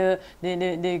or in the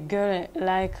girl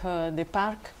like the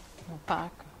park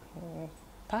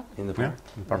park. In the park?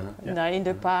 In the park. In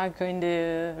the park, in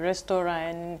the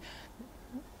restaurant,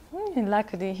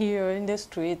 like here in the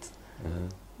street.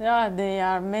 Yeah, there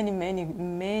are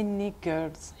many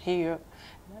girls here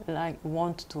like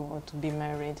want to be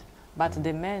married, but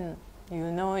the men,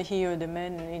 you know, here the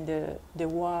men in the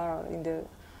war in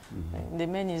the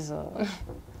men is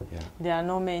there are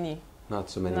not many. Not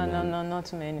so many. No,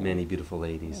 not many. Many beautiful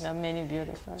ladies. There are many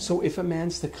beautiful. So if a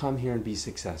man's to come here and be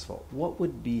successful, what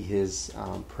would be his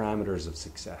parameters of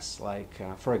success? Like,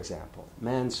 for example,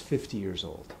 man's 50 years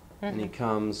old and he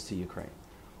comes to Ukraine.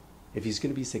 If he's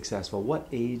going to be successful, what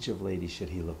age of lady should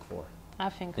he look for? I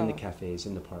think in the cafes,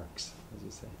 in the parks, as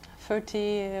you say.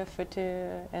 30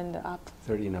 and up.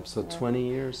 30 and up. So 20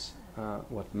 years,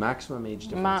 what maximum age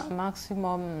difference?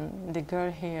 Maximum, the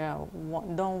girl here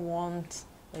don't want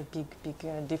a big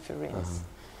difference.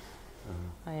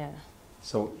 Yeah.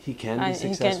 So he can be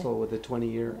successful with a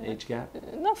 20-year age gap?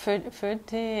 No, 20.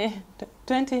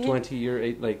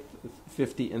 20-year, like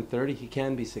 50 and 30, he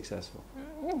can be successful.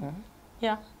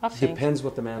 Yeah, I think. Depends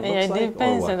what the man looks like?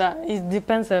 Depends. Or what? It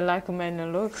depends like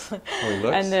man looks. How he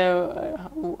looks? And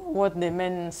what the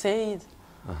man said.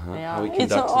 Yeah. How he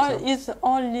conducts himself? It's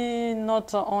only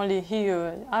not only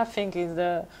here. I think it's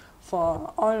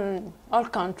for all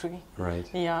country. Right.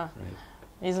 Yeah. Right.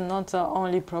 It's not the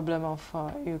only problem of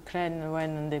Ukraine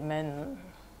when the men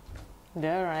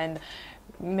there, and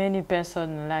many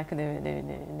person like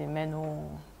the men who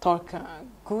talk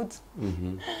good,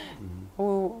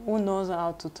 who knows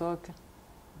how to talk,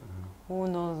 who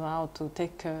knows how to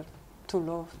take care, to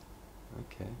love.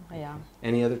 Okay. Yeah.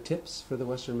 Any other tips for the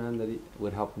Western man that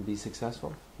would help him be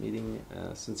successful, meeting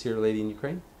a sincere lady in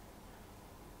Ukraine?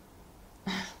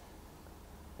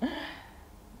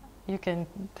 You can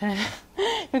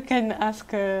you can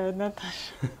ask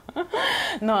Natasha.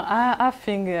 No, I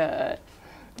think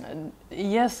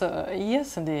yes,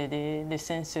 the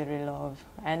sensory love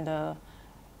and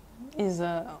is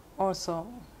also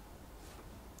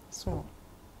small.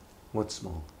 What's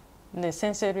small? The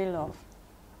sensory love.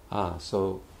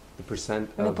 So the percent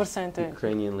of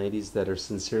Ukrainian ladies that are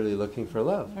sincerely looking for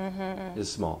love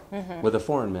is small. With a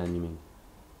foreign man, you mean?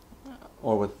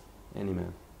 Or with any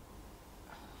man?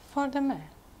 For the man.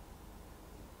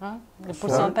 Le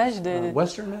pourcentage de...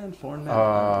 Western man, foreign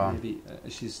man, maybe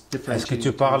she's different. Est-ce que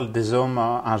tu parles des hommes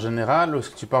en général ou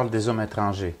est-ce que tu parles des hommes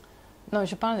étrangers? Non,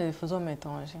 je parle des hommes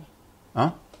étrangers.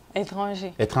 Hein?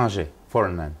 Étrangers. Étrangers,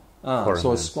 foreign men.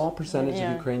 So a small percentage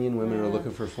of Ukrainian women are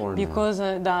looking for foreign men. Because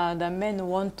the men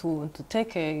want to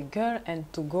take a girl and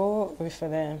to go with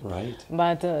them. Right.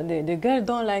 But the girl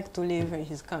don't like to leave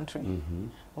his country.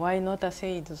 Why not? I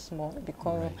say it's small.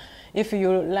 Because if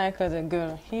you like the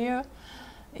girl here,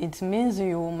 it means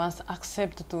you must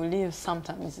accept to live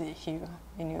sometimes here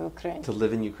in Ukraine. To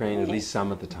live in Ukraine, at least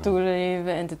some at the time. To live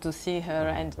and to see her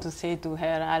and to say to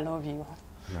her, I love you.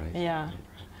 Right. Yeah.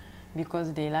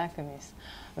 Because they like this.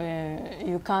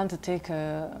 You can't take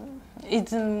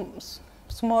it's a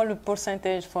small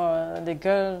percentage for the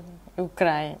girl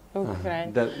Ukraine who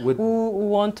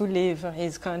want to leave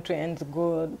his country and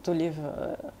go to live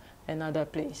another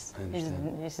place.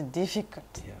 It's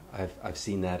difficult. Yeah, I've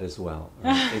seen that as well.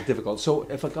 It's difficult. So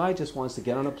if a guy just wants to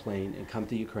get on a plane and come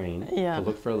to Ukraine to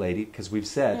look for a lady, because we've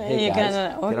said, hey guys,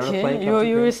 get on a plane,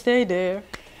 you will stay there.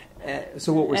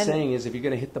 So what we're saying is if you're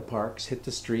going to hit the parks, hit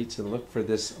the streets and look for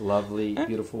this lovely,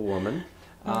 beautiful woman,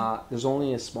 there's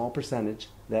only a small percentage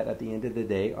that at the end of the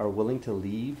day are willing to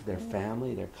leave their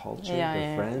family, their culture,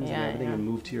 their friends and everything and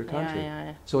move to your country.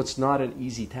 So it's not an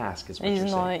easy task, is what you're saying.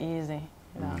 It's not easy.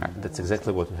 No. That's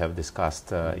exactly what we have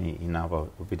discussed in our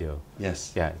video.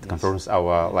 Yes. Yeah, it confirms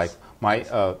our, like, my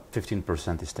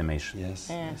 15% estimation. Yes,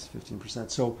 yes,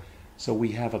 15%. So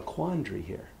we have a quandary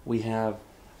here. We have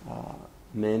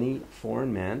many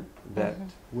foreign men that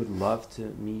would love to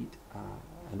meet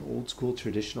an old school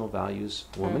traditional values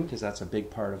woman, because that's a big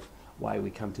part of why we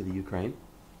come to the Ukraine.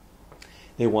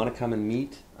 They want to come and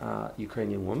meet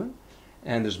Ukrainian women,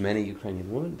 and there's many Ukrainian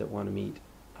women that want to meet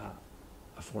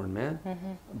a foreign man,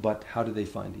 but how do they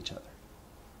find each other?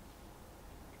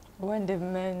 When the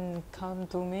men come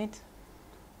to meet,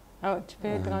 tu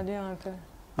peux traduire un peu?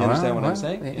 You understand what I'm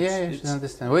saying? Yeah, I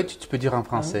understand. Oui, tu peux dire en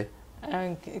français.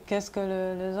 Qu'est-ce que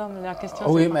les hommes, la question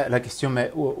oui, mais la question,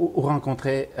 mais où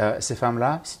rencontrer ces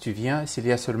femmes-là, si tu viens, s'il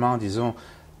y a seulement, disons,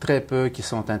 très peu qui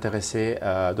sont intéressés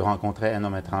de rencontrer un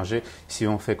homme étranger, si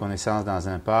on fait connaissance dans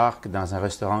un parc, dans un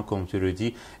restaurant, comme tu le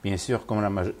dis, bien sûr, comme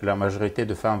la majorité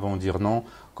de femmes vont dire non,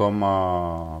 comme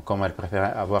elles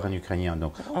préfèrent avoir un Ukrainien.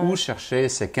 Donc, où chercher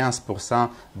ces 15%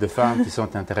 de femmes qui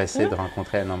sont intéressées de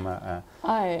rencontrer un homme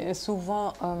et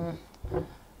souvent,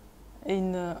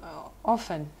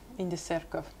 often in the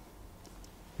circle.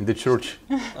 In the church.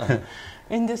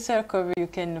 In the circle, you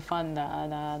can find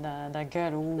the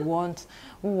girl who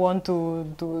want to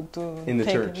In the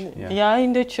take, church? Yeah,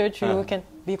 in the church Uh-huh. you can,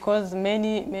 because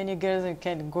many girls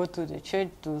can go to the church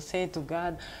to say to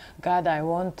God, God, I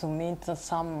want to meet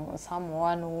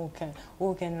someone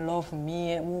who can love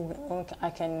me, who I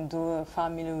can do a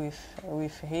family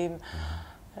with him,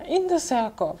 in the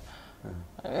circle,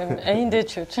 in the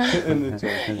church. In the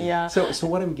church. Yeah. So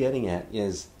what I'm getting at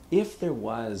is, if there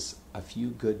was a few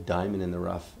good diamond in the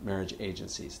rough marriage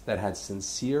agencies that had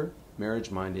sincere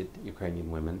marriage-minded Ukrainian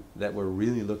women that were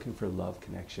really looking for love,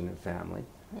 connection, and family,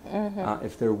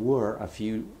 if there were a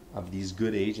few of these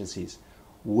good agencies,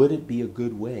 would it be a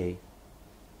good way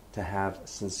to have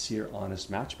sincere, honest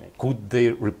matchmaking? Could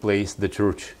they replace the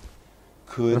church?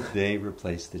 Could they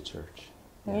replace the church?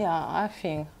 Yeah, I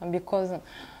think, because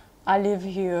I live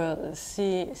here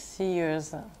 6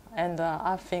 years, and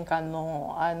I think I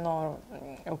know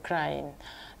Ukraine,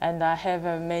 and I have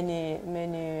many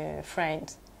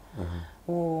friends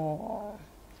who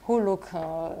looks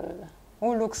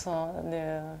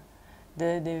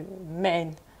the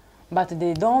men, but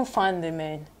they don't find the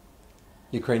men.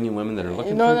 Ukrainian women that are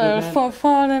looking No, for a good man?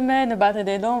 for the men, but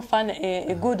they don't find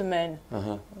a good man.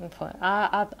 Uh-huh.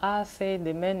 I say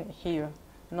the men here,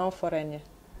 no foreigner.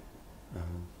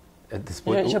 At this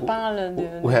point, Je parle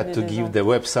de, we had to des give hommes. the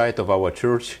website of our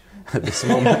church at this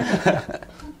moment.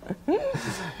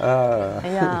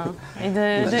 Yeah,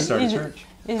 Let's start a church.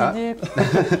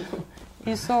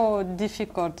 it's so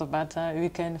difficult, but we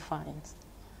can find.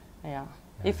 Yeah,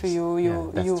 if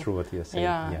That's true what you're saying.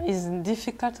 Yeah, it's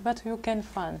difficult, but you can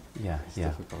find.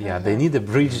 Yeah. They need a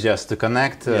bridge just to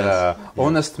connect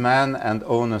honest men and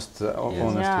honest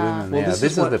women. Well, Yeah, this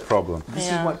is the problem. This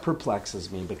is Yeah. what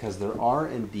perplexes me, because there are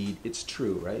indeed, it's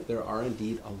true, right? There are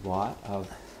indeed a lot of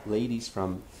ladies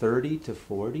from 30 to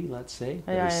 40, let's say,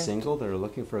 that are single, that are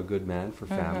looking for a good man for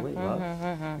family, love,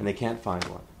 and they can't find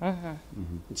one.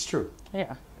 It's true.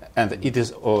 Yeah. And it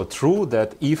is true that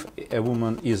if a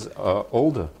woman is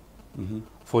older,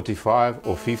 45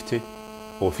 or 50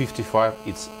 or 55,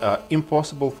 it's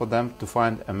impossible for them to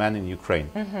find a man in Ukraine,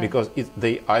 because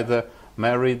they either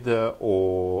married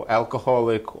or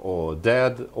alcoholic or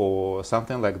dead or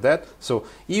something like that. So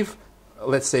if,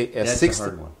 let's say, That's a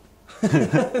hard one.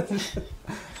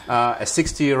 a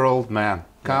 60-year-old man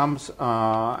comes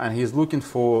and he's looking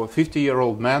for a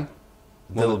 50-year-old man,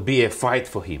 there'll be a fight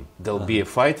for him. There'll be a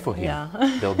fight for him. Yeah.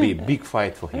 There'll be a big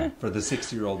fight for him. For the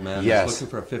 60-year-old man Yes. who's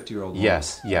looking for a 50-year-old woman.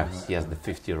 Yes, the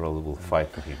 50-year-old will fight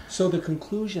for him. So the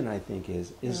conclusion, I think,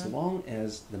 is as long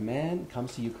as the man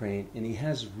comes to Ukraine and he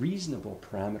has reasonable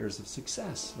parameters of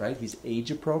success, right? He's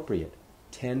age appropriate,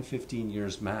 10, 15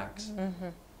 years max.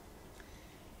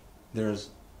 There's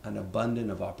an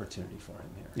abundance of opportunity for him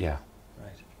here. Yeah.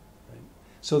 Right.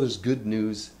 So there's good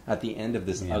news at the end of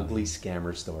this ugly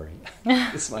scammer story.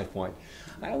 That's my point.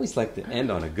 I always like to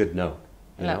end on a good note,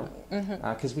 you know,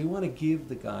 because we want to give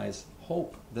the guys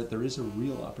hope that there is a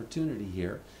real opportunity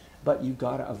here, but you've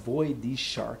got to avoid these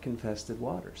shark-infested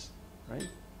waters, right,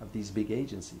 of these big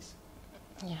agencies.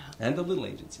 Yeah. And the little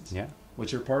agencies, Yeah.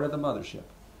 which are part of the mothership.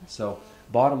 So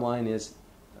bottom line is,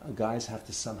 guys have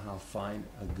to somehow find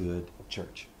a good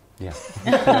church. Yeah.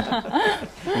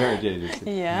 Mary Jane.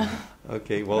 Yeah.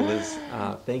 Okay, well, Liz,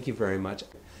 thank you very much.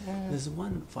 There's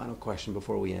one final question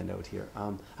before we end out here.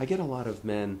 I get a lot of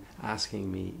men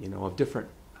asking me, you know, of different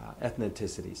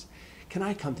ethnicities, can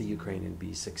I come to Ukraine and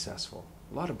be successful?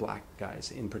 A lot of black guys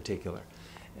in particular.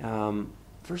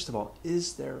 First of all,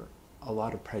 is there a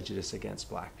lot of prejudice against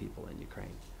black people in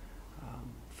Ukraine?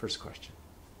 First question.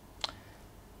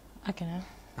 Okay.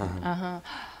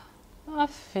 I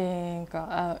think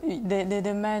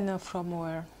the men from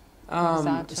where?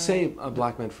 Exactly. Say a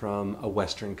black man from a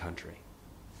Western country.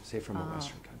 Say from a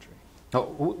Western country.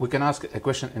 Oh, we can ask a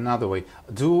question another way.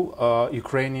 Do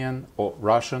Ukrainian or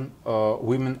Russian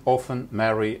women often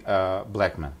marry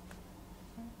black men?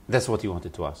 That's what you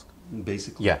wanted to ask.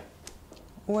 Basically. Yeah.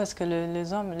 Où est-ce que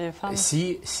les hommes, les femmes?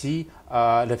 Si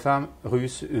les femmes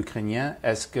russes ukrainiennes,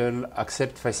 est-ce qu'elles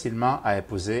acceptent facilement à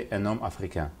épouser un homme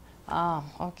africain? Ah,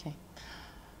 okay.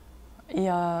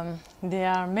 Yeah, there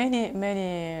are many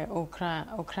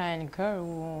Ukrainian girls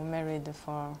who married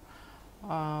for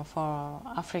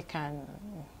African,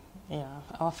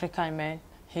 African men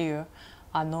here.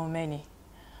 I know many,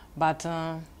 but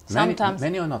sometimes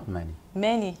many or not many?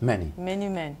 many Many.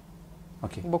 men.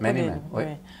 Okay, Beaucoup many de- men.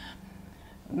 oui.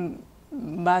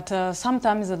 But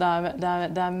sometimes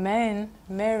the men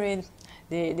married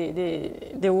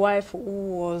the wife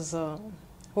who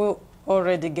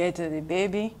already get the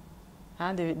baby,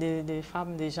 hein, des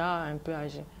femmes déjà un peu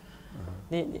âgées.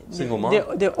 Single mom?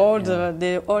 The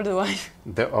old wife.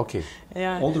 Okay.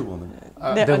 Yeah. Older woman.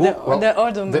 The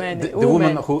older man. The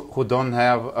woman who don't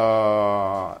have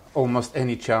almost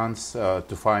any chance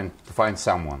to find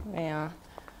someone. Yeah.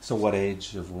 So what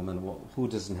age of woman? Who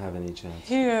doesn't have any chance?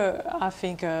 Here, I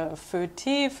think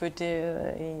 30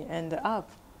 and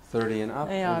up. 30 and up?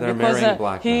 Yeah, They're because marrying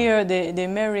black men. here they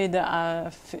married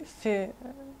the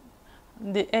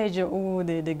age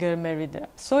the girl married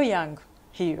so young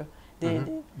here.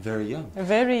 Very young.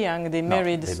 Very young. They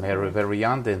married. They marry very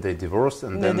young, then they divorce,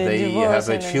 and then They they divorce have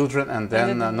their children, and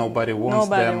then nobody wants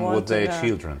them with their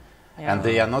children. Yeah. And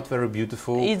they are not very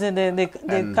beautiful. It's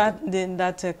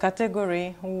that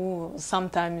category who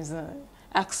sometimes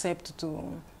accept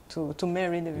to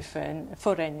marry with a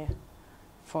foreigner,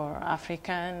 for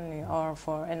African or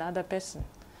for another person.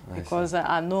 Because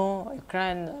I know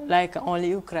Ukraine like only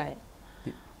Ukraine.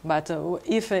 But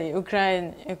if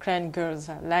Ukraine girls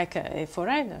like a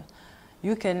foreigner,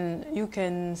 you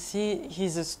can see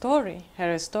his story.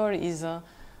 Her story is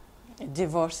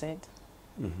divorced,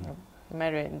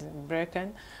 married,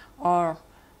 broken, or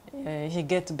he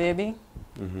get baby.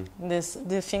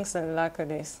 The things like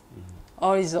this,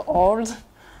 or is old.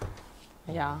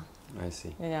 Yeah. I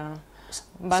see. Yeah,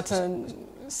 but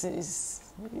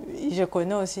je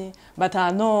connais aussi. But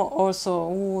I know also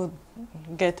who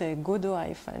get a good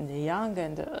wife and a young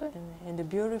and a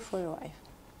beautiful wife.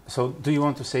 So, do you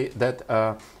want to say that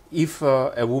if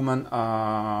a woman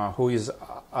who is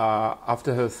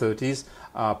after her 30s,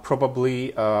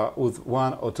 probably with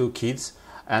 1 or 2 kids,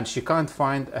 and she can't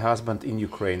find a husband in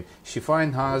Ukraine, she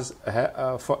can't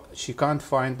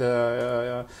find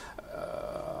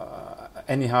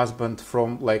any husband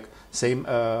from like same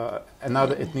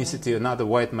another ethnicity, another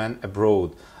white man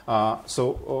abroad.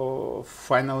 So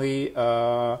finally,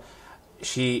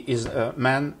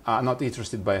 men are not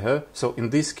interested by her. So in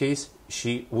this case,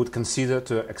 she would consider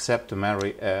to accept to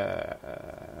marry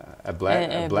a black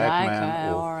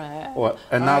man or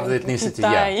another ethnicity,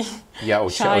 or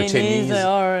Chinese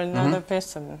or another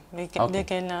person. They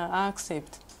can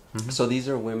accept. So these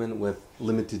are women with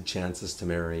limited chances to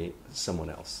marry someone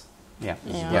else.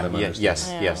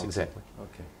 Yes, exactly.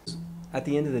 Okay. At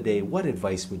the end of the day, what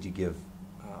advice would you give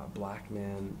black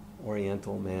men,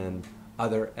 Oriental men,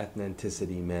 other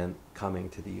ethnicity men coming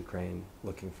to the Ukraine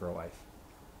looking for a wife?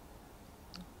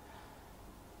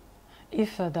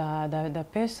 If the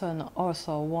person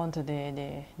also want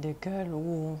the girl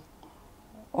who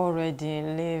already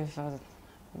live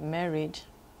marriage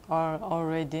or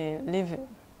already live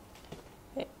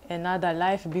another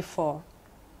life before,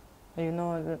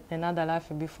 another life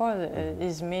before,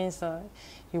 it means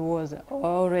he was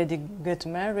already get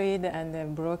married and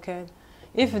then broken.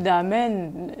 If the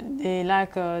men they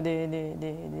like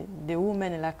the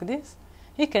woman like this,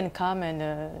 he can come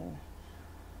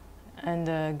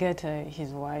and get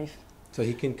his wife. So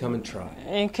he can come and try.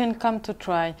 He can come to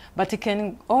try, but he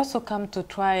can also come to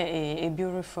try a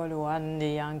beautiful one, the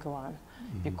young one,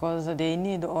 because they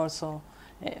need also.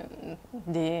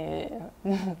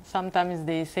 Sometimes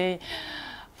they say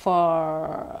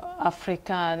for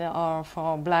African or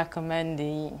for black men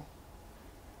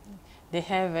they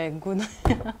have a good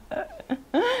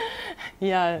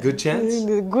good chance.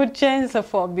 Good chance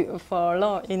for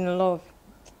love in love.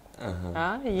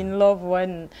 In love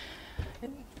when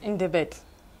in the bed.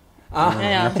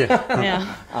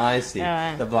 I see.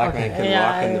 The black man can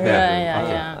walk in the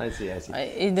bedroom. I see.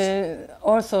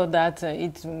 Also that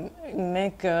it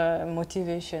make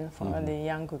motivation for the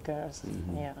young girls.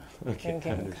 Okay, I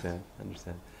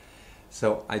understand.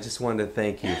 So I just wanted to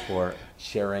thank you for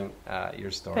sharing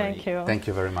your story. Thank you. Thank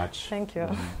you very much. Thank you.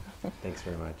 Thanks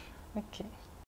very much. Okay.